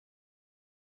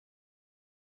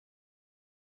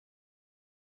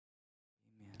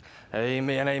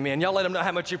Amen, amen. Y'all let them know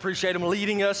how much you appreciate them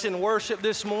leading us in worship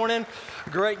this morning.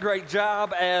 Great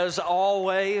job as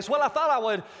always. Well, I thought I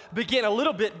would begin a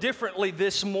little bit differently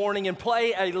this morning and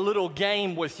play a little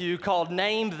game with you called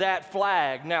Name That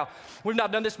Flag. Now, we've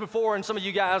not done this before, and some of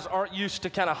you guys aren't used to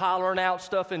kind of hollering out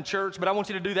stuff in church, but I want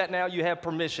you to do that now. You have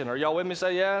permission. Are y'all with me?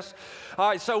 Say yes. All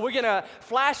right, so we're going to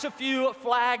flash a few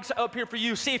flags up here for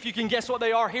you. See if you can guess what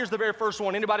they are. Here's the very first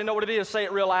one. Anybody know what it is? Say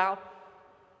it real loud.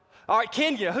 All right,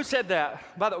 Kenya, who said that?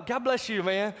 By the way, God bless you,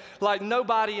 man. Like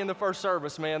nobody in the first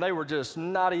service, man. They were just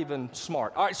not even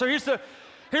smart. All right, so here's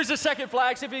the second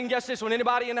flag. See if you can guess this one.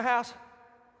 Anybody in the house?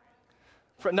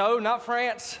 No, not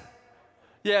France.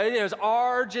 Yeah, it is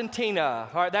Argentina.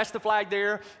 All right, that's the flag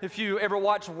there. If you ever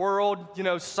watch world,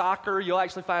 soccer, you'll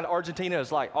actually find Argentina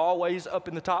is like always up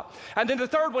in the top. And then the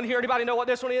third one here, anybody know what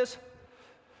this one is?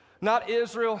 Not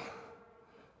Israel.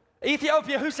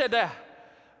 Ethiopia, who said that?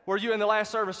 Were you in the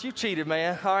last service? You cheated,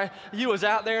 man. All right. You was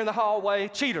out there in the hallway.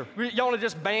 Cheater. Y'all want to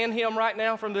just ban him right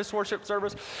now from this worship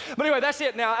service? But anyway, that's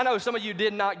it. Now, I know some of you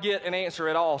did not get an answer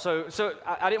at all. So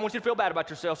I didn't want you to feel bad about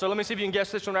yourself. So let me see if you can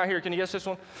guess this one right here. Can you guess this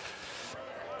one?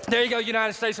 There you go,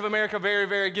 United States of America. Very,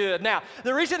 very good. Now,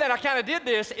 the reason that I kind of did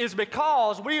this is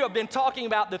because we have been talking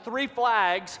about the three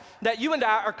flags that you and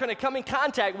I are going to come in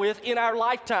contact with in our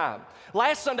lifetime.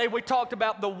 Last Sunday, we talked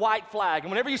about the white flag.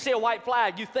 And whenever you see a white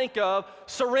flag, you think of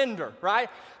surrender, right?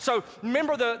 So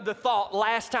remember the thought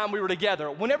last time we were together.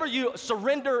 Whenever you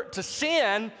surrender to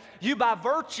sin, you by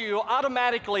virtue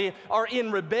automatically are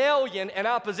in rebellion and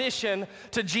opposition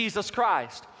to Jesus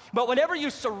Christ. But whenever you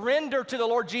surrender to the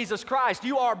Lord Jesus Christ,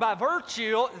 you are by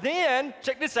virtue then,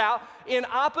 check this out, in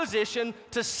opposition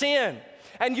to sin.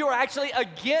 And you are actually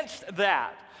against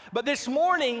that. But this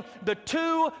morning, the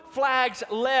two flags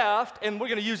left, and we're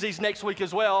going to use these next week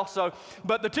as well.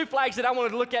 But the two flags that I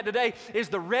wanted to look at today is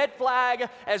the red flag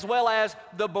as well as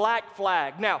the black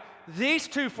flag. Now, these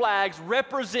two flags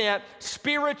represent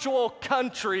spiritual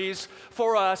countries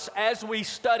for us as we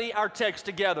study our text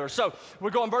together. So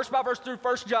we're going verse by verse through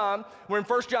 1 John. We're in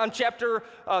 1 John chapter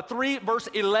 3, verse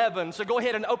 11. So go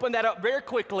ahead and open that up very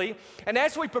quickly. And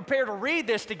as we prepare to read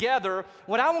this together,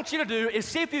 what I want you to do is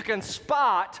see if you can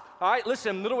spot, all right,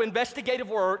 listen, little investigative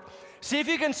work. See if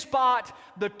you can spot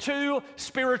the two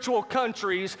spiritual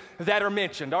countries that are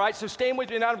mentioned. All right, so stand with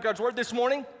me in out of God's word this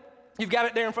morning. You've got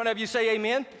it there in front of you. Say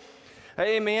amen.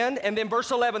 Amen. And then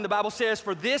verse 11, the Bible says,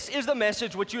 "For this is the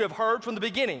message which you have heard from the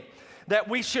beginning, that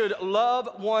we should love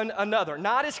one another.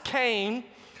 Not as Cain,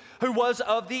 who was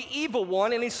of the evil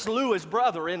one, and he slew his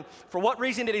brother. And for what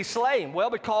reason did he slay him? Well,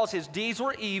 because his deeds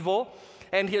were evil,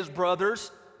 and his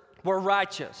brothers were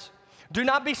righteous. Do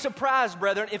not be surprised,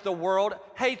 brethren, if the world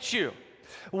hates you.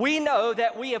 We know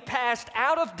that we have passed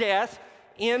out of death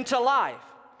into life,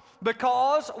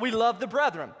 because we love the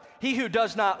brethren. He who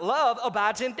does not love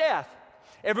abides in death.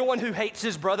 Everyone who hates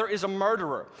his brother is a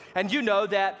murderer, and you know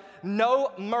that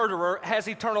no murderer has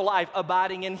eternal life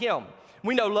abiding in him.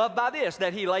 We know love by this,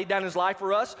 that he laid down his life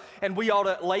for us, and we ought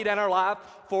to lay down our life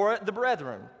for the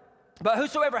brethren. But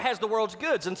whosoever has the world's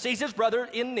goods and sees his brother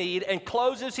in need and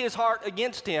closes his heart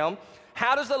against him,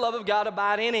 how does the love of God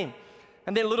abide in him?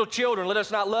 And then, little children, let us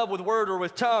not love with word or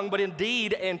with tongue, but in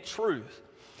deed and truth.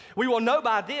 We will know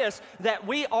by this that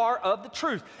we are of the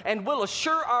truth, and will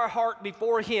assure our heart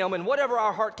before him, and whatever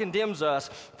our heart condemns us,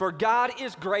 for God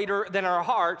is greater than our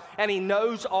heart, and he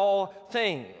knows all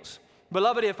things.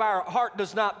 Beloved, if our heart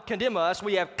does not condemn us,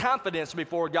 we have confidence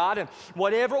before God, and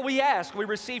whatever we ask, we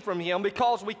receive from him,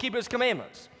 because we keep his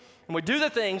commandments, and we do the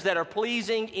things that are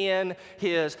pleasing in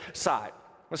his sight."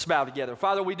 Let's bow together.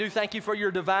 Father, we do thank you for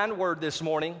your divine word this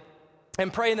morning,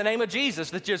 and pray in the name of Jesus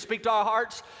that you speak to our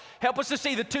hearts. Help us to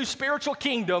see the two spiritual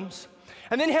kingdoms,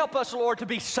 and then help us, Lord, to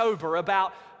be sober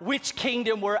about which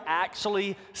kingdom we're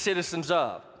actually citizens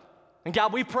of. And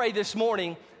God, we pray this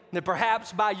morning that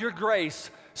perhaps by your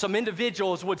grace, some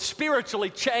individuals would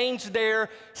spiritually change their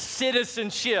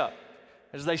citizenship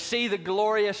as they see the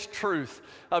glorious truth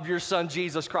of your Son,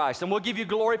 Jesus Christ. And we'll give you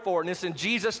glory for it. And it's in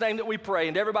Jesus' name that we pray.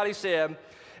 And everybody said,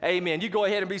 amen. You go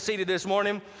ahead and be seated this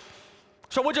morning.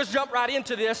 So we'll just jump right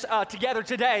into this together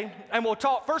today, and we'll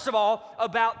talk, first of all,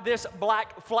 about this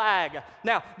black flag.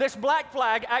 Now, this black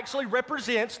flag actually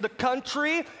represents the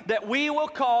country that we will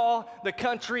call the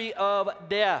country of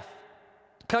death.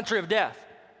 Country of death.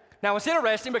 Now, it's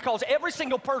interesting because every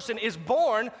single person is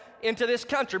born into this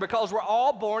country because we're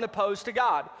all born opposed to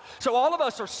God. So all of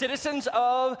us are citizens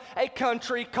of a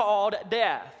country called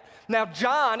death. Now,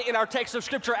 John, in our text of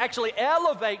Scripture, actually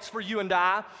elevates for you and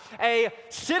I a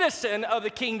citizen of the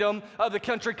kingdom of the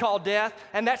country called death,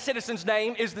 and that citizen's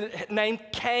name is the name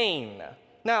Cain.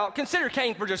 Now, consider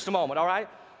Cain for just a moment, all right?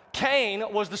 Cain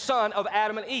was the son of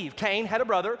Adam and Eve. Cain had a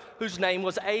brother whose name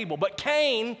was Abel, but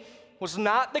Cain was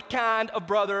not the kind of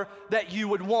brother that you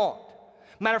would want.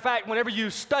 Matter of fact, whenever you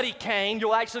study Cain,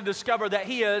 you'll actually discover that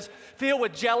he is filled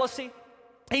with jealousy.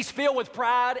 He's filled with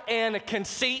pride and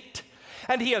conceit,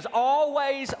 and he is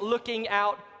always looking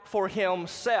out for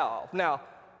himself. Now,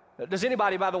 does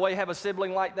anybody, by the way, have a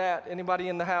sibling like that? Anybody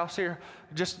in the house here?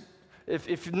 Just if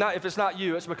it's not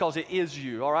you, it's because it is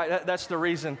you, all right? That's the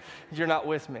reason you're not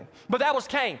with me. But that was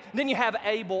Cain. Then you have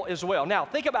Abel as well. Now,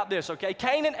 think about this, okay?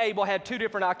 Cain and Abel had two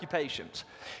different occupations.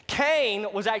 Cain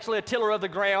was actually a tiller of the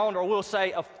ground, or we'll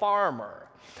say a farmer.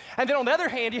 And then on the other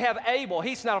hand, you have Abel.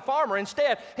 He's not a farmer.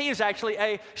 Instead, he is actually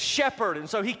a shepherd, and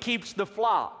so he keeps the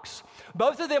flocks.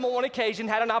 Both of them on one occasion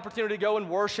had an opportunity to go and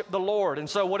worship the Lord. And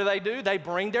so what do? They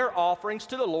bring their offerings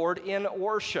to the Lord in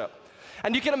worship.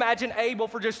 And you can imagine Abel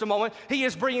for just a moment. He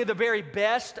is bringing the very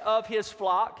best of his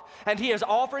flock, and he is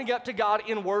offering up to God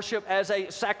in worship as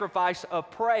a sacrifice of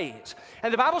praise.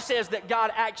 And the Bible says that God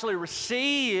actually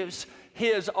receives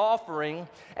his offering,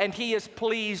 and he is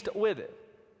pleased with it.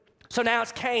 So now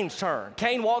it's Cain's turn.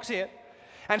 Cain walks in,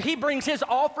 and he brings his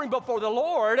offering before the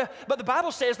Lord, but the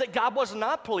Bible says that God was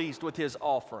not pleased with his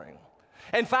offering.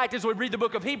 In fact, as we read the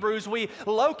book of Hebrews, we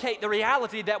locate the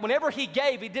reality that whenever he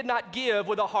gave, he did not give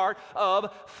with a heart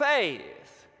of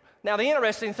faith. Now, the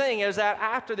interesting thing is that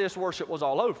after this worship was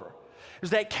all over,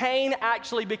 is that Cain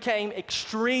actually became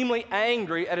extremely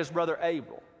angry at his brother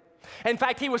Abel. In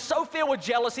fact, he was so filled with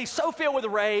jealousy, so filled with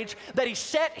rage, that he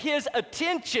set his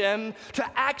attention to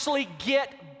actually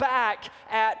get back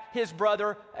at his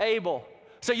brother Abel.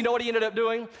 So you know what he ended up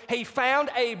doing? He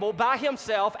found Abel by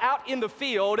himself out in the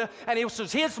field, and it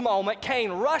was his moment.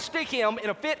 Cain rushed to him in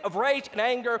a fit of rage and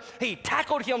anger. He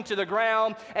tackled him to the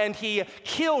ground, and he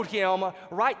killed him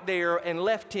right there and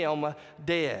left him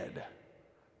dead.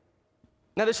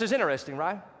 Now this is interesting,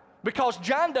 right? Because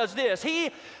John does this. He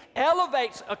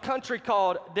elevates a country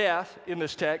called death in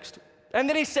this text, and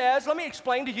then he says, let me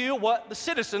explain to you what the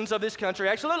citizens of this country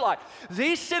actually look like.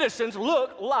 These citizens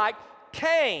look like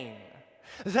Cain.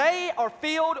 They are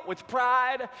filled with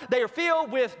pride. They are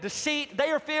filled with deceit.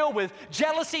 They are filled with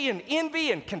jealousy and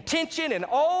envy and contention and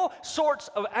all sorts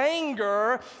of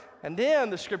anger. And then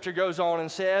the scripture goes on and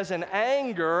says, and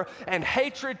anger and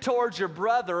hatred towards your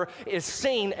brother is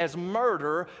seen as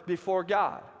murder before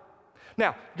God.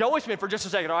 Now, go with me for just a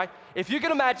second, all right? If you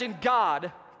can imagine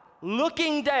God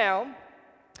looking down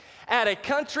at a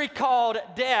country called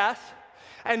death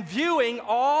and viewing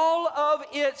all of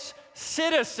its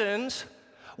citizens,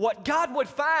 what God would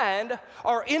find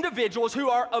are individuals who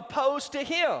are opposed to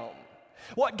him.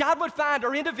 What God would find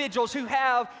are individuals who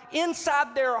have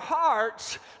inside their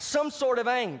hearts some sort of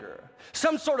anger,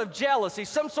 some sort of jealousy,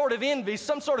 some sort of envy,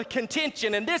 some sort of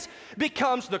contention, and this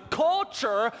becomes the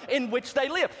culture in which they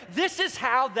live. This is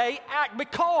how they act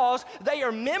because they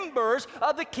are members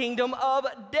of the kingdom of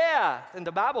death. And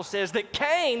the Bible says that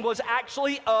Cain was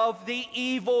actually of the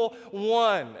evil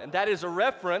one, and that is a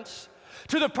reference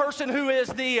to the person who is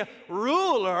the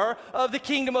ruler of the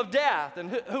kingdom of death. And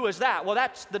who is that? Well,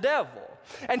 that's the devil.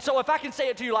 And so if I can say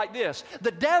it to you like this,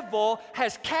 the devil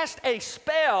has cast a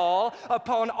spell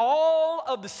upon all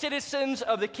of the citizens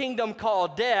of the kingdom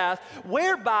called death,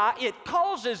 whereby it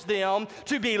causes them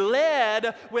to be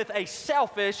led with a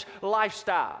selfish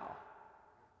lifestyle.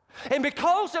 And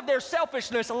because of their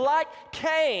selfishness, like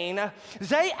Cain,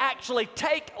 they actually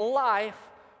take life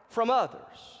from others.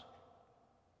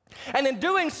 And in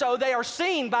doing so, they are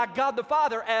seen by God the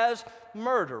Father as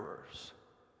murderers.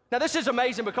 Now, this is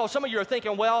amazing because some of you are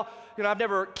thinking, well, I've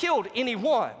never killed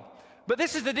anyone. But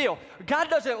this is the deal. God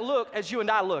doesn't look as you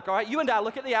and I look, all right? You and I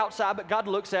look at the outside, but God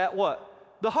looks at what?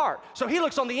 The heart. So he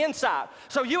looks on the inside.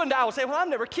 So you and I will say, well, I've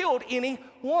never killed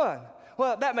anyone.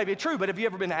 Well, that may be true, but have you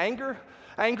ever been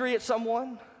angry at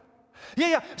someone?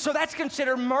 Yeah. So that's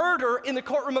considered murder in the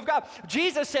courtroom of God.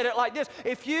 Jesus said it like this: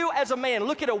 if you as a man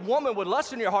look at a woman with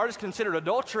lust in your heart, it's considered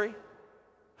adultery.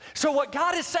 So what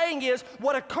God is saying is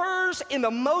what occurs in the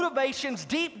motivations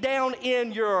deep down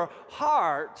in your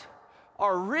heart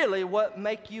are really what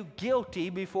make you guilty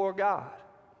before God.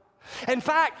 In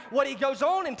fact, what he goes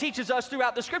on and teaches us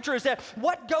throughout the scripture is that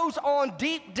what goes on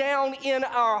deep down in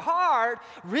our heart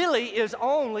really is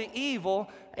only evil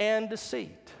and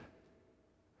deceit.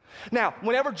 Now,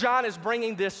 whenever John is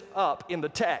bringing this up in the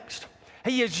text,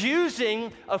 he is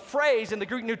using a phrase in the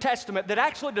Greek New Testament that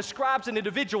actually describes an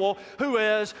individual who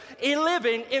is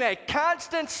living in a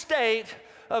constant state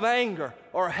of anger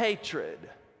or hatred.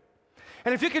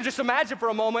 And if you can just imagine for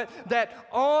a moment that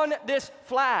on this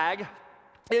flag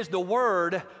is the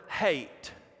word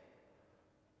hate.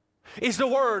 is the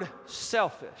word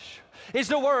selfish, is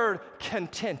the word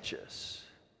contentious.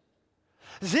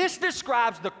 This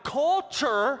describes the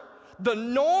culture, the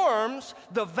norms,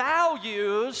 the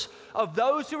values of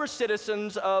those who are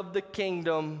citizens of the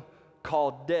kingdom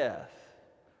called death.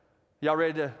 Y'all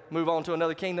ready to move on to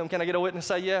another kingdom? Can I get a witness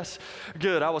say yes?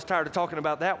 Good, I was tired of talking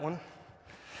about that one.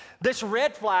 This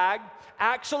red flag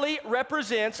actually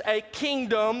represents a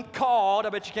kingdom called, I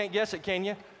bet you can't guess it, can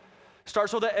you?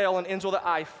 Starts with an L and ends with an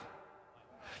Ife.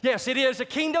 Yes, it is a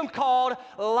kingdom called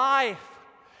life.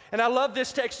 And I love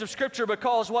this text of Scripture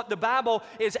because what the Bible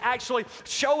is actually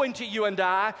showing to you and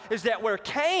I is that where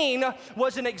Cain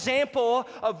was an example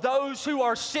of those who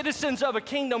are citizens of a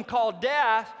kingdom called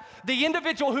death, the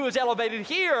individual who is elevated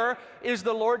here is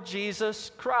the Lord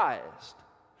Jesus Christ.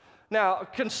 Now,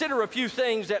 consider a few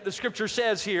things that the Scripture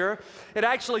says here. It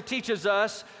actually teaches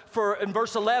us, in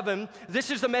verse 11,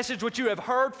 this is the message which you have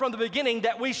heard from the beginning,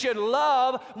 that we should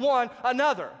love one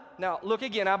another. Now, look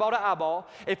again, eyeball to eyeball.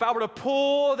 If I were to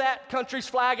pull that country's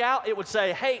flag out, it would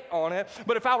say hate on it.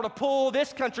 But if I were to pull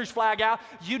this country's flag out,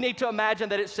 you need to imagine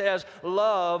that it says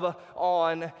love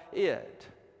on it.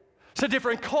 It's a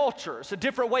different culture. It's a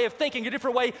different way of thinking, a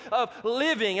different way of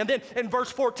living. And then in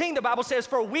verse 14, the Bible says,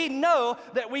 for we know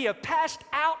that we have passed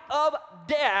out of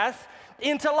death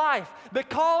into life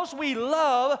because we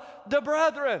love the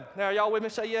brethren. Now, y'all with me?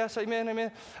 Say yes, amen,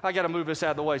 amen. I got to move this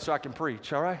out of the way so I can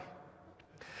preach, all right?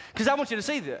 Because I want you to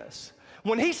see this.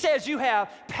 When he says you have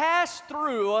passed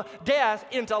through death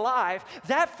into life,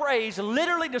 that phrase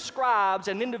literally describes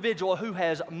an individual who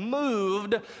has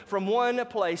moved from one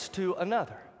place to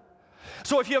another.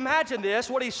 So if you imagine this,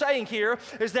 what he's saying here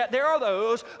is that there are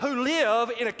those who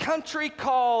live in a country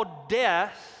called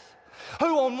death,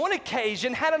 who on one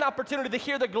occasion had an opportunity to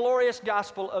hear the glorious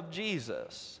gospel of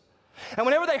Jesus. And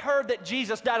whenever they heard that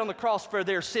Jesus died on the cross for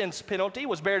their sins penalty,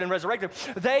 was buried and resurrected,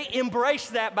 they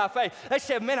embraced that by faith. They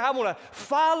said, man, I want to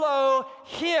follow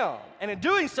him. And in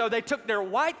doing so, they took their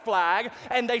white flag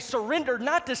and they surrendered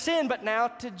not to sin, but now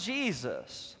to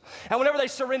Jesus. And whenever they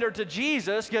surrendered to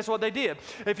Jesus, guess what they did?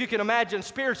 If you can imagine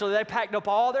spiritually, they packed up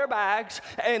all their bags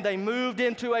and they moved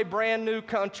into a brand new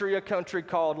country, a country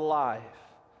called life.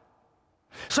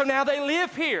 So now they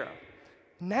live here.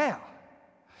 Now,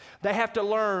 they have to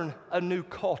learn a new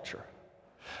culture,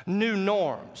 new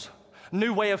norms,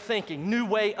 new way of thinking, new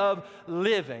way of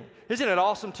living. Isn't it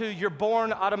awesome, too? You're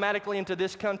born automatically into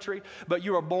this country, but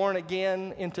you are born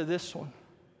again into this one.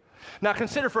 Now,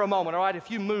 consider for a moment, all right, if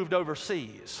you moved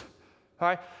overseas, all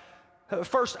right? The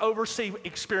first overseas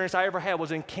experience I ever had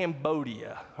was in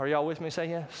Cambodia. Are y'all with me? Say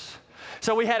yes.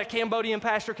 So we had a Cambodian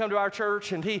pastor come to our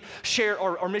church, and he shared,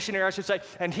 or missionary, I should say,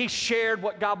 and he shared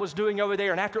what God was doing over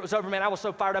there. And after it was over, man, I was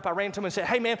so fired up, I ran to him and said,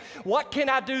 hey, man, what can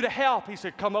I do to help? He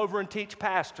said, come over and teach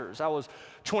pastors. I was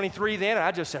 23 then, and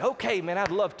I just said, okay, man,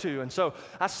 I'd love to. And so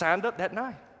I signed up that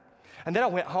night. And then I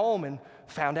went home and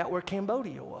found out where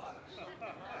Cambodia was.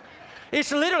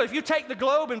 It's literally, if you take the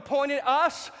globe and point at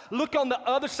us, look on the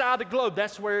other side of the globe,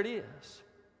 that's where it is.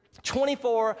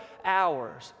 24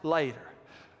 hours later,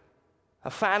 I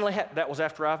finally had, that was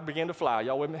after I began to fly,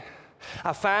 y'all with me?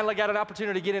 I finally got an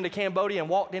opportunity to get into Cambodia and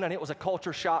walked in, and it was a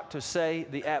culture shock to say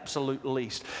the absolute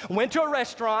least. Went to a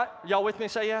restaurant, y'all with me,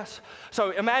 say yes?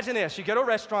 So imagine this, you go to a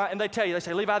restaurant and they tell you, they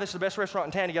say, Levi, this is the best restaurant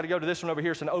in town, you gotta go to this one over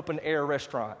here, it's an open air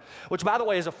restaurant. Which by the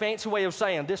way is a fancy way of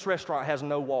saying this restaurant has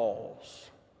no walls.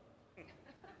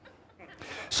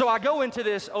 So I go into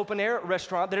this open air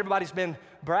restaurant that everybody's been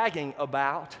bragging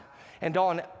about, and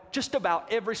on just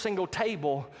about every single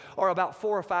table are about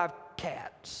 4 or 5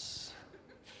 cats.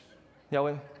 Y'all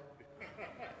with me?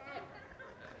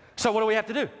 So what do we have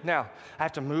to do? Now, I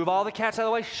have to move all the cats out of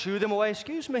the way, shoo them away,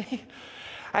 excuse me.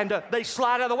 And they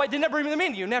slide out of the way. They never bring me the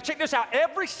menu. Now check this out.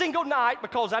 Every single night,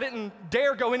 because I didn't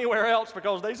dare go anywhere else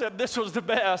because they said this was the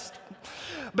best.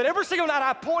 But every single night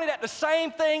I pointed at the same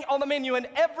thing on the menu, and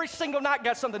every single night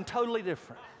got something totally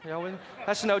different. You know,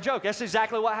 that's no joke. That's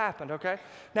exactly what happened, okay?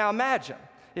 Now imagine,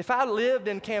 if I lived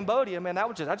in Cambodia, man,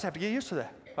 I just have to get used to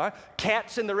that. All right?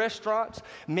 Cats in the restaurants,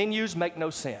 menus make no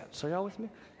sense. Are y'all with me?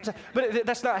 But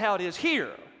that's not how it is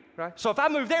here. Right? So if I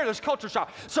move there, there's culture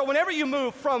shock. So whenever you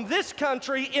move from this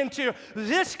country into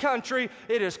this country,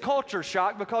 it is culture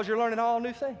shock because you're learning all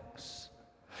new things.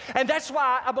 And that's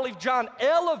why I believe John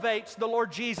elevates the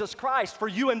Lord Jesus Christ for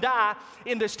you and I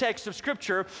in this text of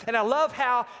Scripture. And I love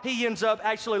how he ends up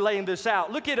actually laying this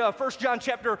out. Look at 1 John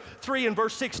chapter 3 and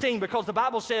verse 16, because the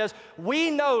Bible says,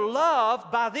 we know love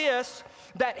by this,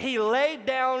 that he laid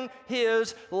down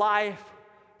his life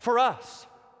for us.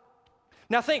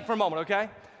 Now think for a moment, okay?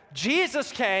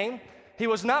 Jesus came, he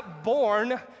was not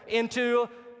born into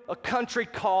a country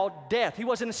called death. He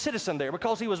wasn't a citizen there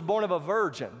because he was born of a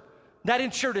virgin. That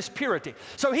ensured his purity.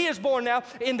 So he is born now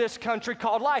in this country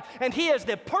called life. And he is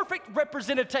the perfect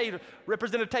representative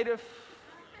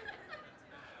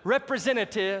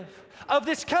of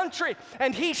this country.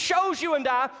 And he shows you and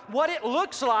I what it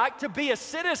looks like to be a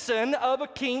citizen of a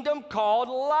kingdom called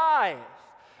life.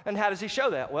 And how does he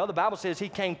show that? Well, the Bible says he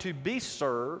came to be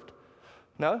served.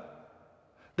 No.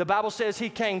 The Bible says he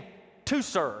came to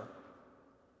serve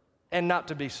and not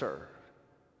to be served.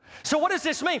 So what does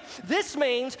this mean? This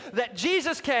means that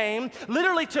Jesus came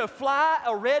literally to fly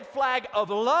a red flag of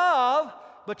love,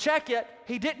 but check it,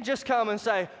 he didn't just come and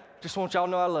say, just want y'all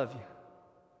to know I love you.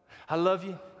 I love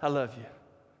you, I love you.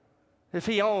 If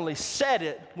he only said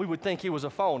it, we would think he was a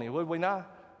phony, would we not?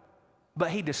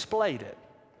 But he displayed it.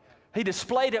 He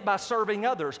displayed it by serving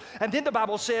others. And then the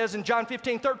Bible says in John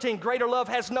 15:13, greater love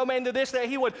has no man than this, that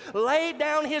he would lay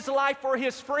down his life for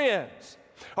his friends.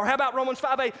 Or how about Romans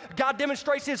 5:8? God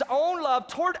demonstrates his own love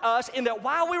toward us in that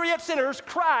while we were yet sinners,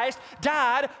 Christ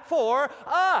died for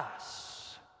us.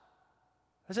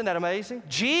 Isn't that amazing?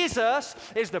 Jesus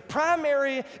is the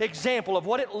primary example of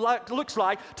what it looks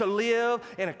like to live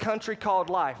in a country called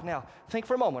life. Now, think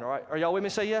for a moment, all right? Are y'all with me?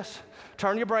 Say yes.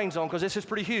 Turn your brains on because this is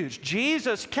pretty huge.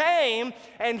 Jesus came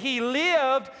and he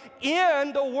lived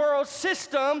in the world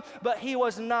system, but he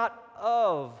was not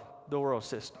of the world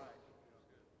system.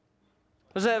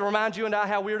 Does that remind you and I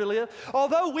how we're to live?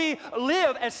 Although we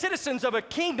live as citizens of a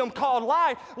kingdom called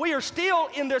life, we are still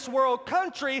in this world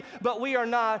country, but we are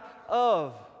not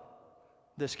of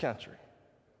this country.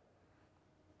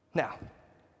 Now,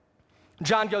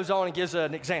 John goes on and gives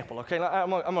an example, okay? I'm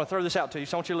going to throw this out to you,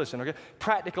 so I want you to listen, okay?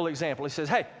 Practical example. He says,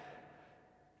 hey,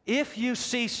 if you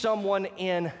see someone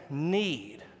in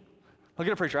need, look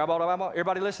at the preacher.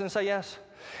 Everybody listen and say yes?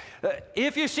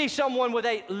 If you see someone with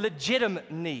a legitimate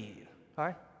need, all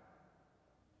right?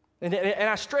 And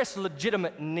I stress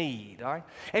legitimate need, all right?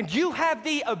 And you have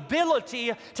the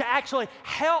ability to actually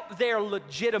help their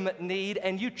legitimate need,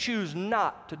 and you choose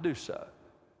not to do so.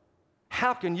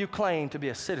 How can you claim to be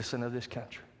a citizen of this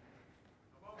country?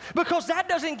 Because that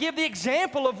doesn't give the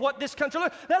example of what this country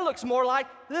looks. That looks more like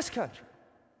this country.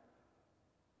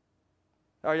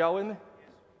 Are y'all with me?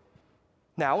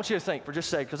 Now, I want you to think for just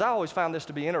a second, because I always found this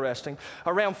to be interesting.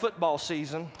 Around football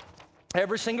season,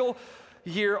 every single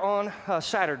year on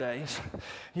Saturdays,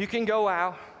 you can go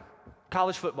out,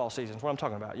 college football season is what I'm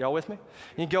talking about. Y'all with me?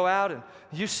 You go out and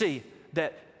you see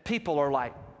that people are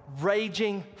like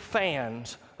raging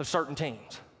fans of certain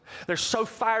teams. They're so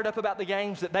fired up about the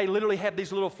games that they literally have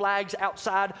these little flags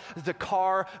outside the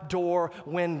car door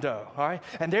window, all right?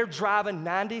 And they're driving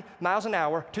 90 miles an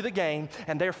hour to the game,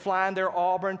 and they're flying their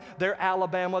Auburn, their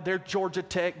Alabama, their Georgia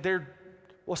Tech, their,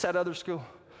 what's that other school?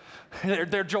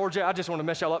 They're Georgia. I just want to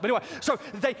mess y'all up. But anyway, so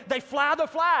they fly the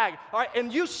flag, all right,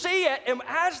 and you see it, and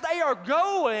as they are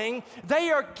going, they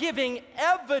are giving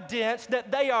evidence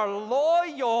that they are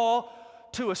loyal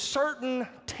to a certain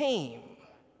team.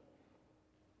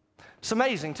 It's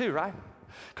amazing too, right?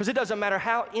 Because it doesn't matter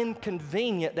how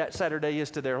inconvenient that Saturday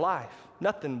is to their life.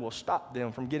 Nothing will stop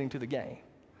them from getting to the game.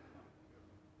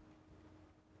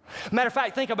 Matter of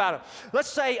fact, think about it. Let's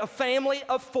say a family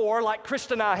of 4, like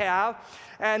Krista and I have,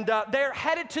 and they're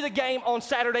headed to the game on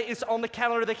Saturday. It's on the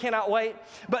calendar. They cannot wait.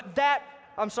 But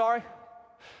I'm sorry,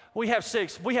 we have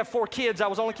 6. We have 4 kids. I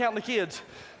was only counting the kids.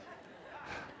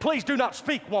 Please do not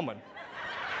speak, woman.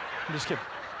 I'm just kidding.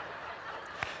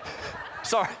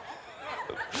 Sorry.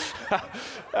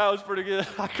 That was pretty good.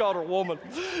 I called her woman.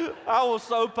 I will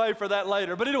so pay for that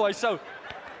later. But anyway, so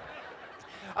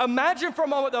imagine for a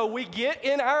moment, though, we get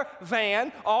in our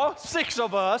van, all 6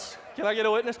 of us. Can I get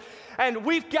a witness? And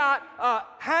we've got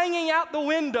hanging out the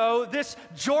window this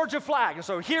Georgia flag. And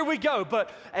so here we go. But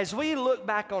as we look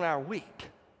back on our week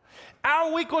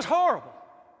was horrible.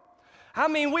 I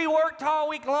mean, we worked all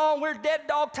week long. We're dead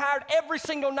dog tired every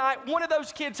single night. One of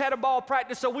those kids had a ball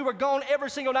practice, so we were gone every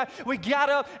single night. We got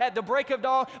up at the break of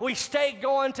dawn. We stayed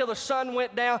going till the sun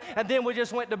went down, and then we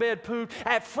just went to bed, pooped.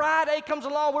 At Friday comes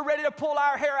along, we're ready to pull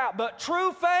our hair out. But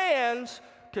true fans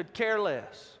could care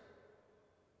less.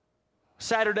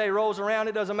 Saturday rolls around.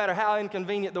 It doesn't matter how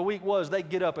inconvenient the week was. They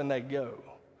get up and they go.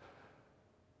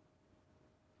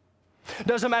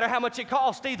 Doesn't matter how much it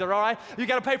costs either, all right? You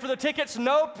got to pay for the tickets,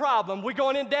 no problem. We're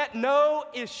going in debt, no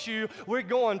issue. We're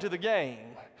going to the game.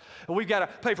 We've got to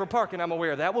pay for parking, I'm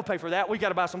aware of that. We'll pay for that. We've got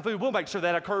to buy some food. We'll make sure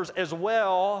that occurs as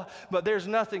well, but there's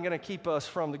nothing going to keep us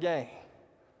from the game.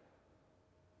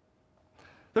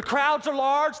 The crowds are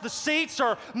large. The seats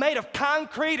are made of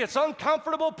concrete. It's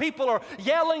uncomfortable. People are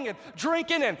yelling and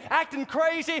drinking and acting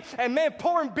crazy and, man,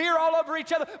 pouring beer all over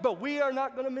each other, but we are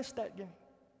not going to miss that game.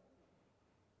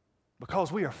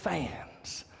 because we are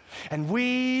fans and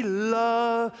we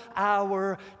love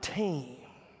our team.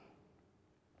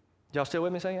 Y'all still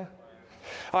with me saying yeah?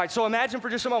 All right, so imagine for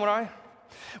just a moment, all right?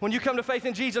 When you come to faith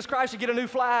in Jesus Christ, you get a new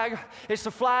flag. It's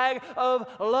the flag of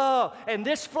love. And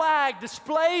this flag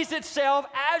displays itself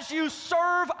as you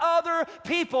serve other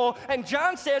people. And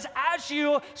John says, as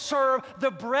you serve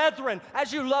the brethren,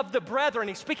 as you love the brethren.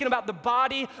 He's speaking about the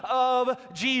body of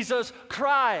Jesus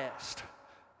Christ.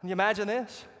 Can you imagine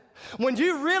this? When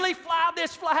you really fly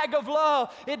this flag of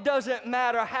love, it doesn't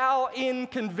matter how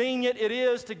inconvenient it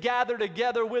is to gather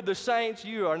together with the saints,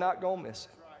 you are not going to miss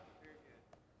it.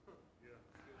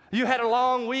 You had a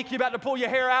long week, you're about to pull your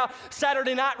hair out.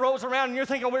 Saturday night rolls around and you're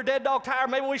thinking, we're dead dog tired,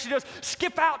 maybe we should just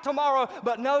skip out tomorrow.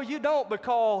 But no, you don't,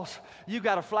 because you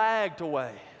got a flag to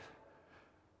wave.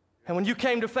 And when you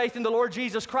came to faith in the Lord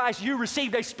Jesus Christ, you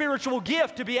received a spiritual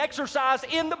gift to be exercised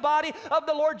in the body of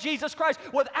the Lord Jesus Christ.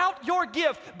 Without your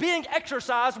gift being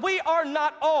exercised, we are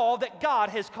not all that God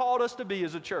has called us to be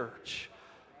as a church.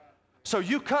 So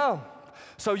you come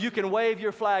so you can wave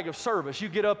your flag of service. You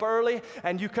get up early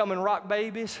and you come and rock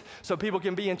babies so people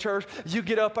can be in church. You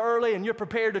get up early and you're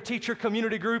prepared to teach your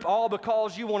community group, all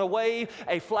because you want to wave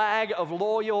a flag of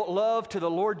loyal love to the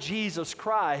Lord Jesus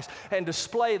Christ and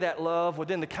display that love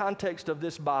within the context of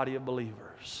this body of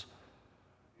believers.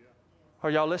 Are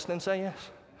y'all listening? Say yes.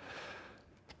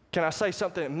 Can I say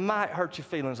something that might hurt your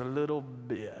feelings a little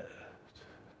bit?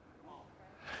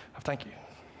 Thank you.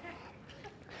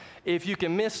 If you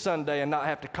can miss Sunday and not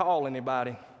have to call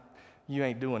anybody, you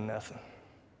ain't doing nothing.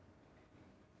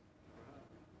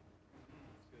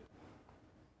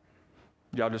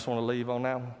 Y'all just want to leave on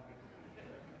that one?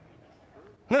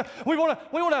 No, we want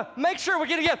to make sure we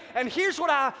get together. And here's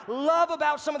what I love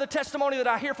about some of the testimony that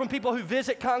I hear from people who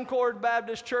visit Concord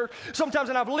Baptist Church. Sometimes,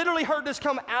 and I've literally heard this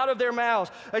come out of their mouths.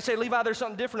 They say, Levi, there's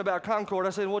something different about Concord. I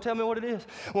said, well, tell me what it is.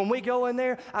 When we go in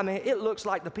there, I mean, it looks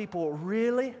like the people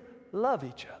really love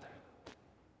each other.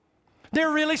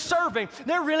 They're really serving.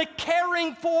 They're really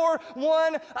caring for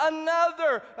one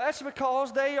another. That's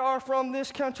because they are from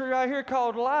this country right here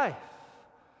called life.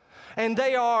 And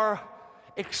they are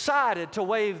excited to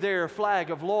wave their flag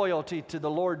of loyalty to the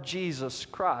Lord Jesus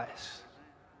Christ.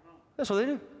 That's what they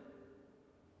do.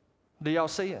 Do y'all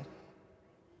see it?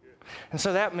 And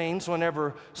so that means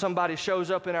whenever somebody shows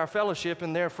up in our fellowship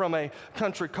and they're from a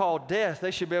country called death,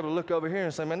 they should be able to look over here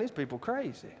and say, man, these people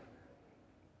crazy.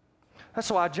 That's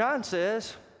why John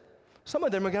says some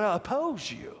of them are going to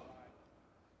oppose you.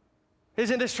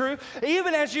 Isn't this true?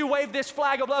 Even as you wave this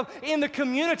flag of love in the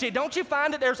community, don't you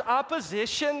find that there's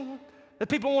opposition? That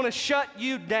people want to shut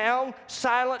you down,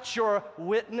 silence your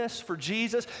witness for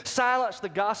Jesus, silence the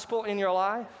gospel in your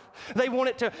life. They want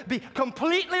it to be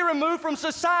completely removed from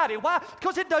society. Why?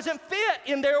 Because it doesn't fit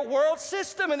in their world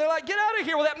system. And they're like, get out of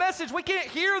here with that message. We can't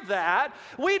hear that.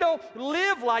 We don't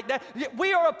live like that.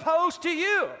 We are opposed to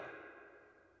you.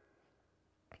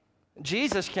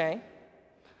 Jesus came,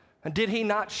 and did he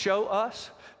not show us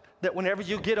that whenever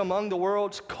you get among the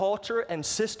world's culture and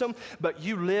system, but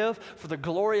you live for the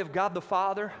glory of God the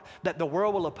Father, that the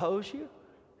world will oppose you?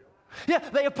 Yeah,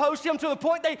 they opposed him to the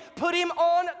point they put him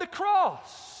on the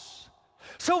cross.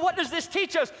 So what does this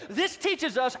teach us? This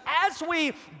teaches us as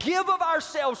we give of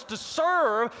ourselves to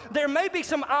serve, there may be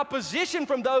some opposition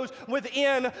from those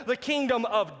within the kingdom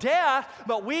of death,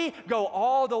 but we go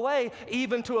all the way,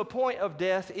 even to a point of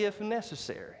death if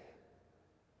necessary.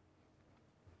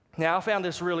 Now, I found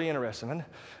this really interesting. I've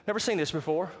never seen this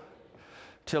before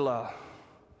till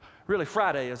really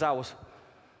Friday as I was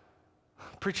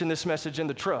preaching this message in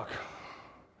the truck.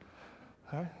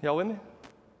 All right, y'all with me?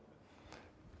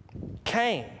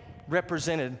 Cain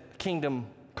represented a kingdom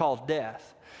called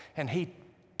death, and he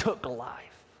took life.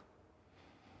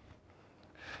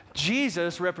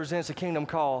 Jesus represents a kingdom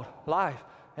called life,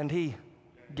 and he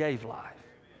gave life.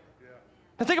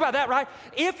 Now think about that, right?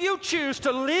 If you choose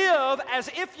to live as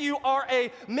if you are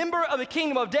a member of the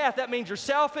kingdom of death, that means you're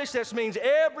selfish. That means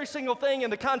every single thing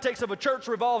in the context of a church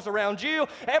revolves around you.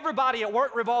 Everybody at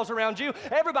work revolves around you.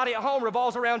 Everybody at home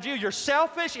revolves around you. You're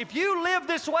selfish. If you live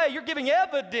this way, you're giving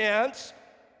evidence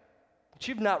that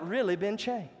you've not really been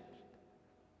changed.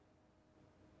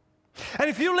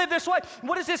 And if you live this way,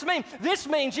 what does this mean? This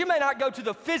means you may not go to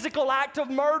the physical act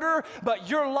of murder, but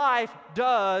your life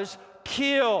does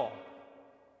kill.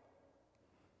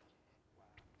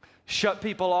 Shut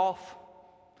people off,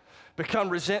 become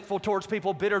resentful towards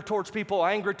people, bitter towards people,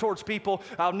 angry towards people.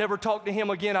 I'll never talk to him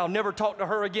again. I'll never talk to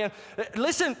her again.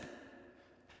 Listen,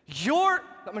 I'm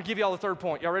going to give you all the third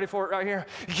point. Y'all ready for it right here?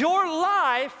 Your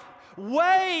life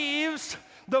waves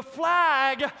the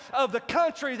flag of the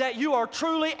country that you are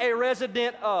truly a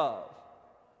resident of.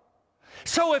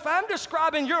 So if I'm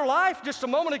describing your life just a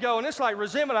moment ago, and it's like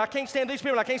resentment, I can't stand these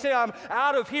people, I can't stand, I'm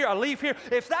out of here, I leave here.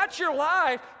 If that's your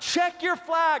life, check your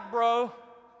flag, bro.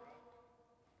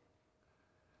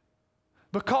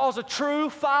 Because a true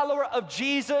follower of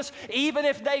Jesus, even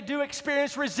if they do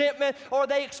experience resentment or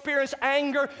they experience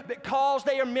anger, because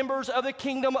they are members of the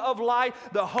kingdom of light,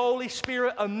 the Holy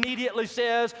Spirit immediately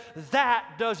says, that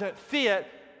doesn't fit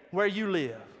where you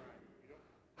live.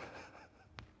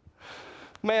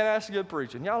 Man, that's good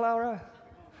preaching. Y'all all right?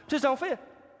 Just don't fit.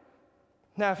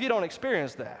 Now, if you don't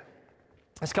experience that,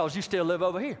 it's because you still live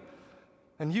over here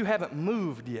and you haven't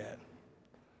moved yet.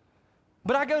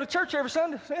 But I go to church every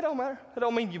Sunday. It don't matter. It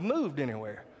don't mean you've moved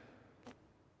anywhere.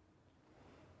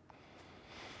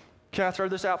 Can I throw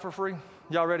this out for free?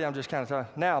 Y'all ready? I'm just kind of tired.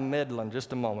 Now I'm meddling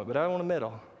just a moment, but I don't want to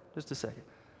meddle. Just a second.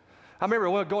 I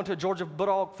remember going to a Georgia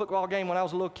Bulldog football game when I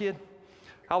was a little kid.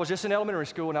 I was just in elementary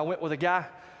school, and I went with a guy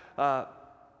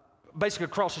basically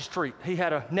across the street. He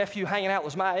had a nephew hanging out,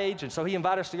 was my age, and so he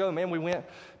invited us to go. Man, we went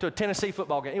to a Tennessee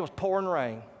football game. It was pouring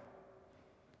rain.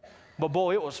 But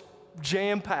boy, it was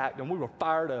jam-packed, and we were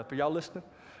fired up. Are y'all listening?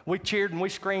 We cheered and we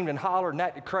screamed and hollered and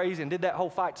acted crazy and did that whole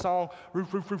fight song,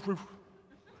 roof, roof, roof, roof.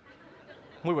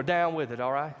 We were down with it,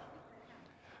 all right?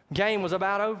 Game was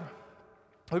about over.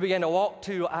 We began to walk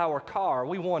to our car.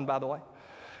 We won, by the way.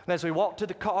 And as we walked to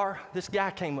the car, this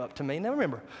guy came up to me. Now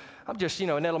remember, I'm just,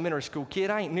 an elementary school kid.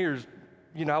 I ain't near as,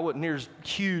 I wasn't near as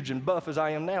huge and buff as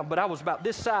I am now, but I was about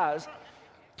this size.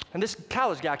 And this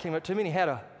college guy came up to me and he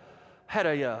had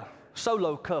a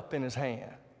Solo cup in his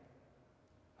hand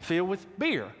filled with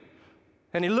beer.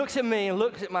 And he looks at me and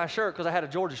looks at my shirt because I had a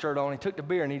Georgia shirt on. He took the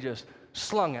beer and he just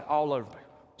slung it all over me.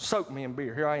 Soaked me in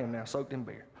beer. Here I am now, soaked in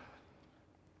beer.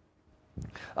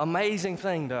 Amazing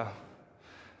thing, though.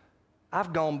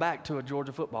 I've gone back to a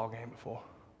Georgia football game before.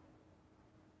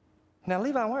 Now,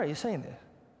 Levi, why are you saying this?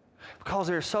 Because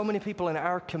there are so many people in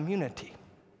our community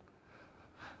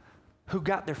who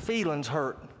got their feelings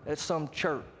hurt at some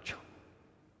church.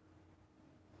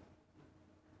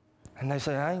 And they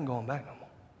say, I ain't going back no more.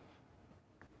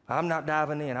 I'm not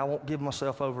diving in. I won't give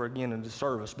myself over again into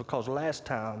service because last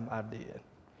time I did,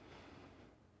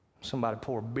 somebody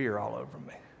poured beer all over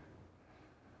me.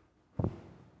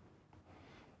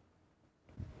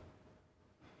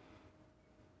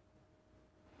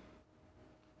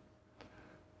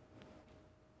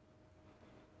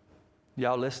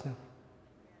 Y'all listening?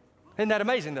 Isn't that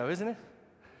amazing though, isn't it?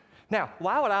 Now,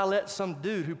 why would I let some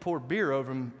dude who poured beer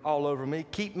all over me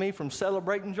keep me from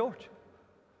celebrating Georgia?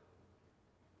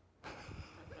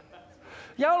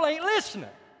 Y'all ain't listening.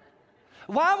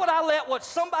 Why would I let what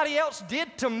somebody else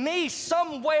did to me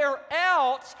somewhere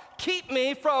else keep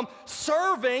me from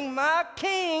serving my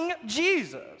King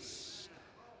Jesus?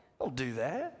 Don't do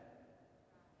that.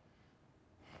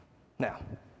 Now,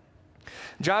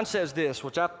 John says this,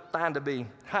 which I find to be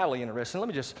highly interesting. Let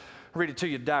me just read it to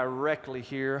you directly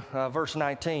here. Verse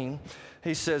 19,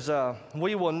 he says,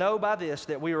 we will know by this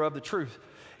that we are of the truth,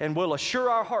 and will assure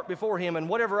our heart before him, and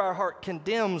whatever our heart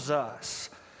condemns us.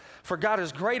 For God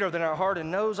is greater than our heart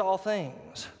and knows all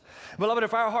things. Beloved,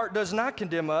 if our heart does not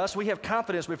condemn us, we have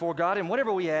confidence before God, and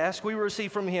whatever we ask, we will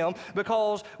receive from him,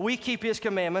 because we keep his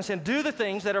commandments and do the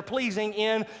things that are pleasing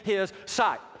in his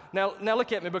sight. Now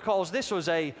look at me, because this was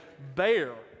a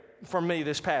bear for me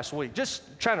this past week.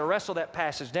 Just trying to wrestle that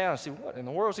passage down and see what in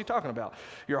the world is he talking about?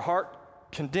 Your heart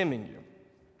condemning you.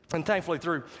 And thankfully,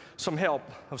 through some help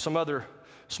of some other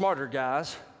smarter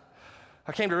guys,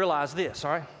 I came to realize this,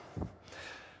 all right?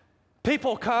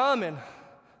 People come and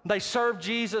they serve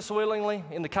Jesus willingly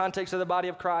in the context of the body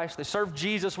of Christ. They serve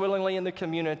Jesus willingly in the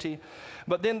community.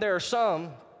 But then there are some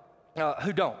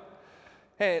who don't.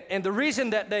 And the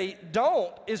reason that they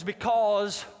don't is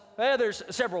because, there's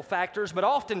several factors, but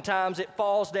oftentimes it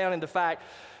falls down into the fact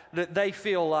that they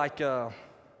feel like they're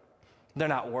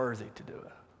not worthy to do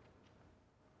it.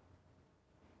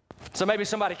 So maybe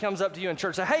somebody comes up to you in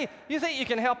church and says, hey, you think you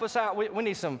can help us out? We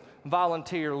need some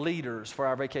volunteer leaders for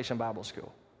our Vacation Bible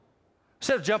School.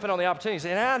 Instead of jumping on the opportunity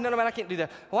and saying, no, man, I can't do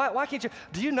that. Why can't you?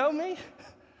 Do you know me?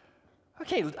 I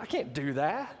can't do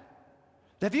that.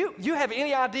 Have you have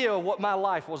any idea what my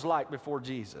life was like before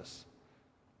Jesus?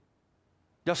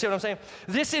 Y'all see what I'm saying?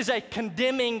 This is a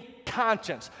condemning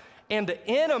conscience. And the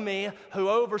enemy who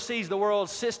oversees the world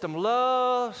system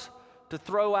loves to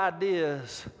throw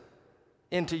ideas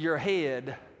into your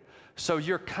head so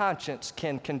your conscience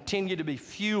can continue to be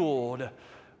fueled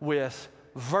with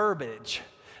verbiage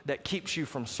that keeps you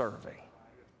from serving.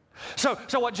 So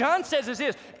what John says is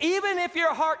this: even if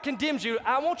your heart condemns you,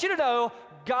 I want you to know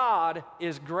God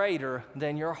is greater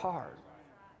than your heart.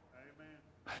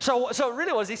 So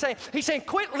really what is he saying? He's saying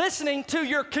quit listening to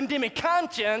your condemning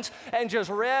conscience and just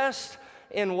rest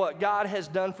in what God has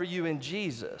done for you in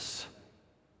Jesus.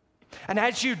 And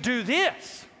as you do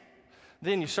this,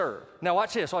 then you serve. Now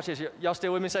watch this. Y'all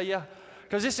still with me? Say yeah?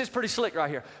 Because this is pretty slick right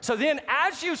here. So then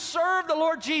as you serve the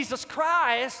Lord Jesus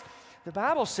Christ, the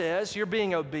Bible says you're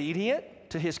being obedient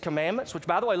to his commandments, which,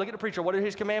 by the way, look at the preacher. What are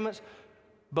his commandments?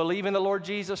 Believe in the Lord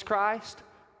Jesus Christ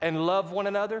and love one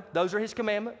another. Those are his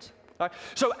commandments. All right?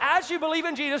 So as you believe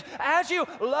in Jesus, as you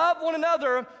love one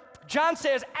another, John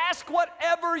says, ask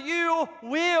whatever you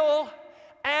will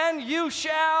and you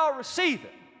shall receive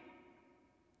it.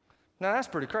 Now that's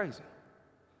pretty crazy.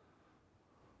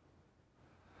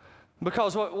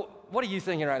 Because what are you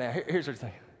thinking right now? Here's what you're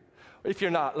thinking. If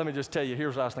you're not, let me just tell you,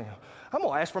 here's what I was thinking. I'm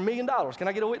going to ask for $1 million. Can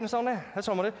I get a witness on that? That's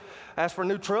what I'm going to do. Ask for a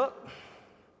new truck.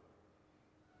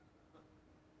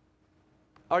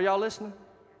 Are y'all listening?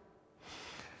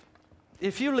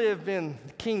 If you live in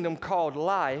the kingdom called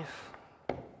life,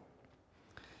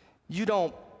 you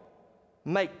don't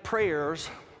make prayers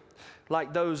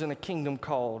like those in a kingdom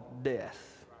called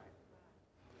death.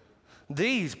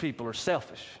 These people are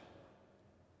selfish.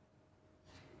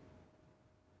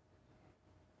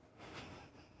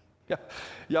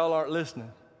 Y'all aren't listening.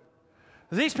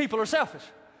 These people are selfish.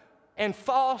 And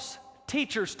false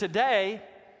teachers today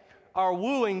are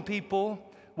wooing people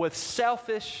with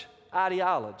selfish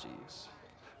ideologies.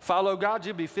 Follow God,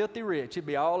 you'll be filthy rich. It'll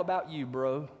be all about you,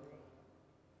 bro.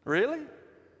 Really?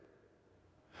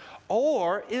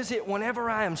 Or is it whenever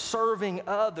I am serving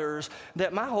others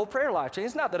that my whole prayer life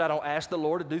changes? It's not that I don't ask the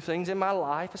Lord to do things in my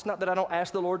life. It's not that I don't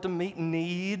ask the Lord to meet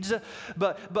needs.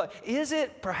 But is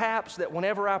it perhaps that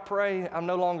whenever I pray, I'm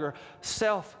no longer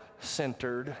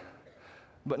self-centered,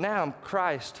 but now I'm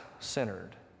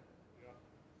Christ-centered?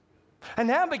 And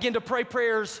now I begin to pray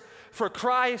prayers for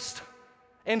Christ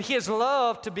and his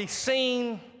love to be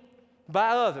seen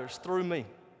by others through me.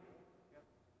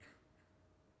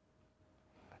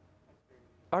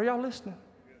 Are y'all listening?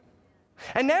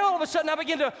 And now all of a sudden I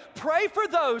begin to pray for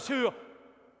those who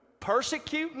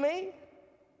persecute me.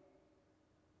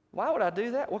 Why would I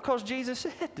do that? Well, because Jesus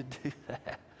said to do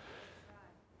that.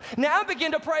 Now I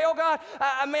begin to pray, oh God,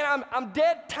 I'm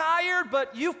dead tired,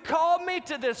 but you've called me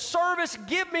to this service.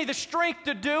 Give me the strength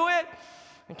to do it.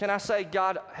 And can I say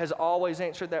God has always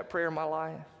answered that prayer in my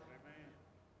life?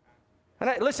 And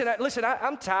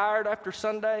I'm tired after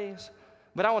Sundays.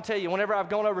 But I want to tell you, whenever I've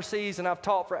gone overseas and I've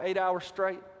taught for 8 hours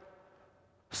straight,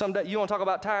 someday you want to talk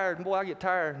about tired, boy, I get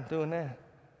tired doing that.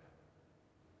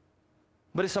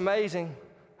 But it's amazing.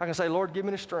 I can say, Lord, give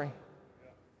me the strength.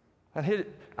 And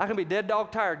I can be dead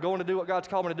dog tired going to do what God's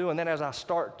called me to do, and then as I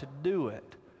start to do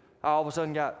it, I all of a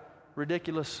sudden got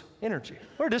ridiculous energy.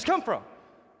 Where did this come from?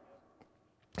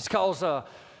 It's because I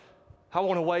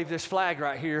want to wave this flag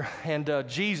right here, and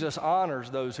Jesus honors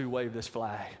those who wave this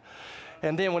flag.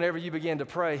 And then whenever you begin to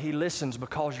pray, he listens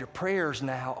because your prayers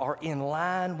now are in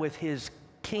line with his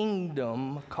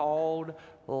kingdom called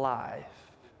life.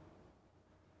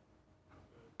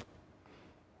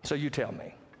 So you tell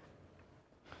me,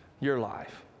 your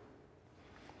life,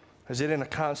 is it in a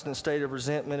constant state of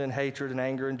resentment and hatred and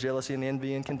anger and jealousy and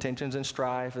envy and contentions and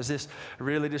strife? Is this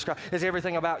really described? Is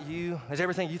everything about you? Is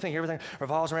everything you think everything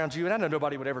revolves around you? And I know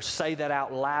nobody would ever say that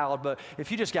out loud, but if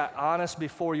you just got honest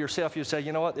before yourself, you'd say,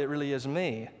 you know what? It really is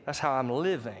me. That's how I'm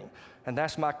living, and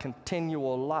that's my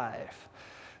continual life.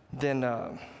 Then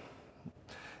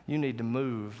you need to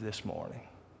move this morning.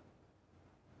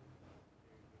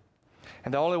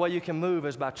 And the only way you can move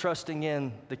is by trusting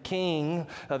in the King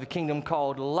of the kingdom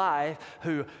called life,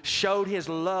 who showed his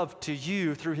love to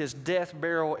you through his death,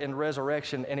 burial, and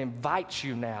resurrection, and invites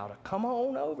you now to come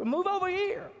on over, move over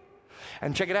here.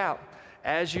 And check it out.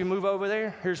 As you move over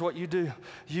there, here's what you do.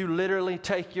 You literally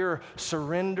take your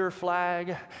surrender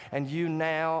flag and you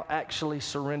now actually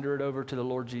surrender it over to the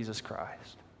Lord Jesus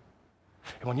Christ.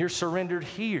 And when you're surrendered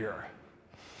here,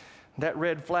 that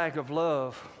red flag of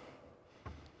love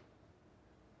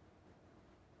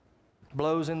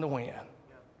blows in the wind.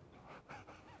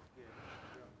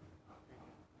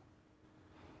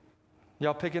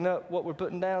 Y'all picking up what we're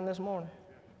putting down this morning?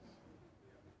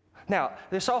 Now,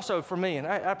 this also for me, and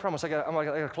I promise I'm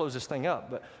gonna close this thing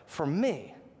up, but for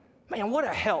me, man, what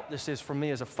a help this is for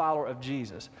me as a follower of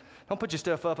Jesus. Don't put your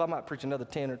stuff up. I might preach another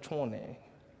 10 or 20.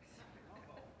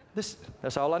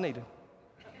 That's all I needed.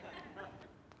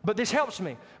 But this helps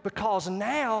me because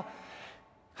now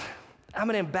I'm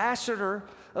an ambassador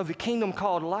of the kingdom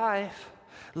called life,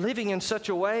 living in such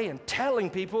a way and telling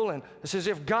people, and it's as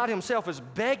if God himself is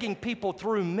begging people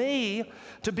through me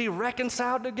to be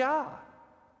reconciled to God.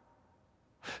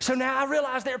 So now I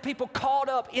realize there are people caught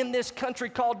up in this country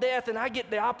called death, and I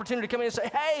get the opportunity to come in and say,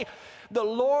 hey, the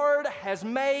Lord has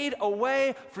made a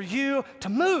way for you to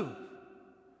move.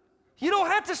 You don't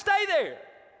have to stay there.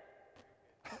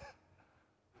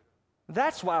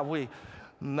 That's why we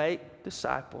make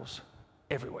disciples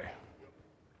everywhere.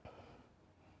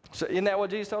 So isn't that what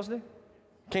Jesus tells us to do?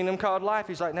 Kingdom called life.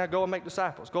 He's like, now go and make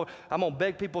disciples. Go. I'm going to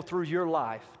beg people through your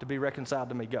life to be reconciled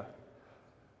to me. Go.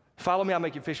 Follow me, I'll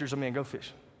make you fishers of men. Go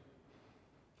fish.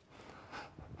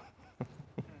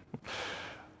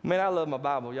 Man, I love my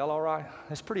Bible. Y'all all right?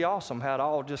 It's pretty awesome how it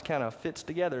all just kind of fits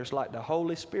together. It's like the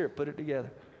Holy Spirit put it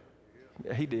together.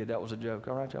 Yeah, he did. That was a joke.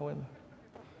 All right, y'all with me?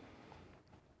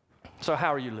 So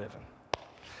how are you living?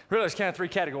 Really, it's kind of three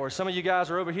categories. Some of you guys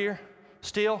are over here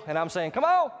still, and I'm saying, come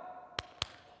on,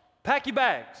 pack your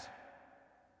bags.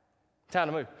 Time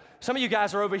to move. Some of you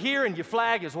guys are over here, and your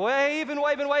flag is waving.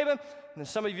 And then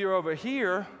some of you are over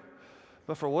here,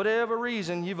 but for whatever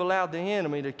reason, you've allowed the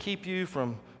enemy to keep you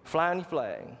from flying your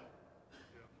flag.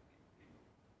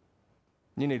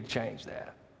 You need to change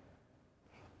that.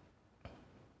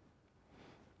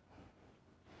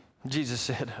 Jesus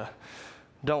said,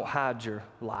 don't hide your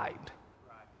light.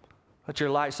 Let your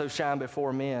light so shine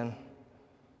before men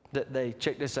that they,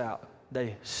 check this out,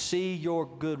 they see your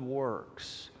good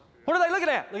works. What are they looking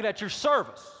at? Looking at your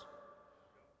service.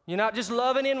 You're not just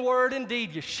loving in word and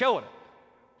deed, you're showing it.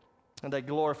 And they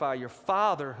glorify your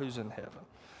Father who's in heaven.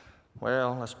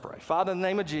 Well, let's pray. Father, in the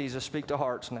name of Jesus, speak to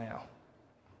hearts now.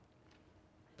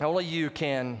 Only you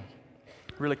can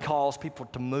really cause people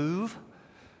to move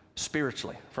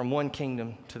spiritually from one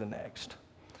kingdom to the next.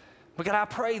 But God, I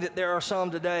pray that there are some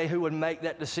today who would make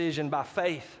that decision by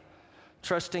faith,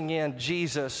 trusting in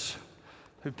Jesus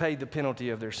who paid the penalty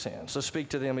of their sins. So speak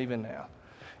to them even now.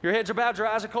 Your heads are bowed, your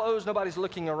eyes are closed, nobody's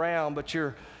looking around, but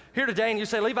you're here today and you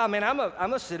say, Levi, man,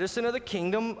 I'm a citizen of the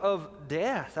kingdom of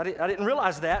death. I didn't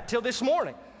realize that till this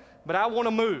morning, but I want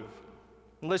to move.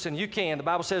 And listen, you can. The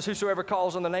Bible says, whosoever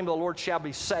calls on the name of the Lord shall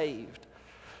be saved.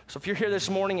 So if you're here this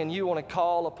morning and you want to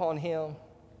call upon him,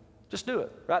 just do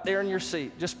it right there in your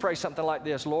seat. Just pray something like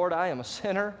this. Lord, I am a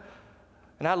sinner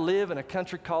and I live in a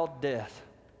country called death.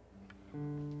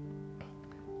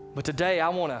 But today I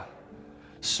want to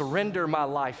surrender my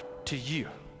life to you.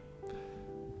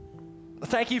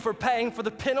 Thank you for paying for the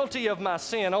penalty of my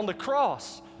sin on the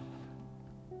cross.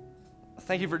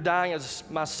 Thank you for dying as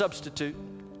my substitute.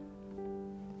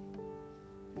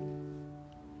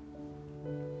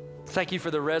 Thank you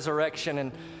for the resurrection.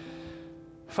 And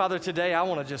Father, today I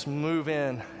want to just move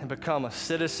in and become a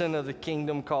citizen of the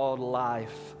kingdom called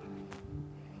life.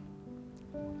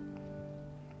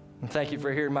 And thank you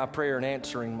for hearing my prayer and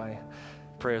answering my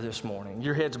prayer this morning.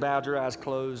 Your head's bowed, your eyes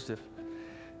closed. If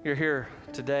you're here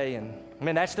today, and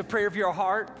man, that's the prayer of your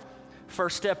heart.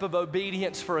 First step of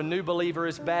obedience for a new believer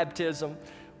is baptism.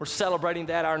 We're celebrating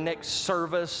that our next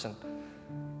service. And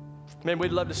man,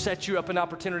 we'd love to set you up an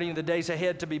opportunity in the days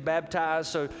ahead to be baptized.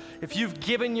 So if you've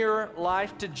given your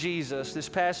life to Jesus this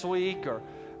past week or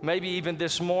maybe even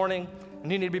this morning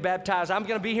and you need to be baptized, I'm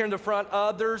going to be here in the front,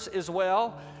 others as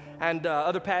well. And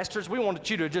other pastors, we wanted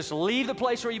you to just leave the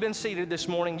place where you've been seated this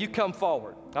morning. You come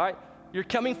forward, all right? You're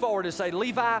coming forward to say,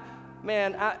 Levi,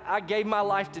 man, I gave my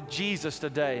life to Jesus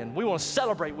today, and we want to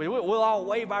celebrate with you. We'll all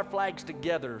wave our flags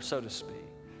together, so to speak.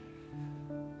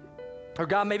 Or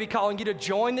God may be calling you to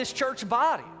join this church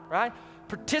body, right?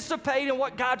 Participate in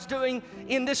what God's doing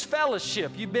in this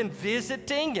fellowship. You've been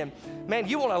visiting, and man,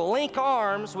 you want to link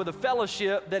arms with a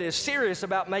fellowship that is serious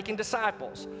about making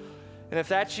disciples. And if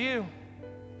that's you,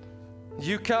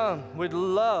 you come. We'd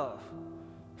love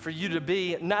for you to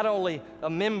be not only a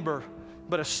member,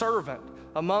 but a servant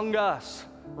among us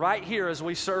right here as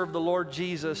we serve the Lord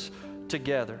Jesus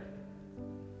together.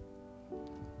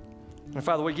 And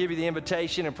Father, we give you the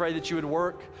invitation and pray that you would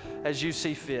work as you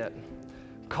see fit,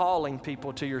 calling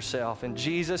people to yourself. In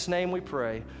Jesus' name we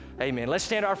pray, amen. Let's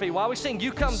stand to our feet while we sing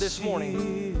You Come this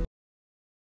morning.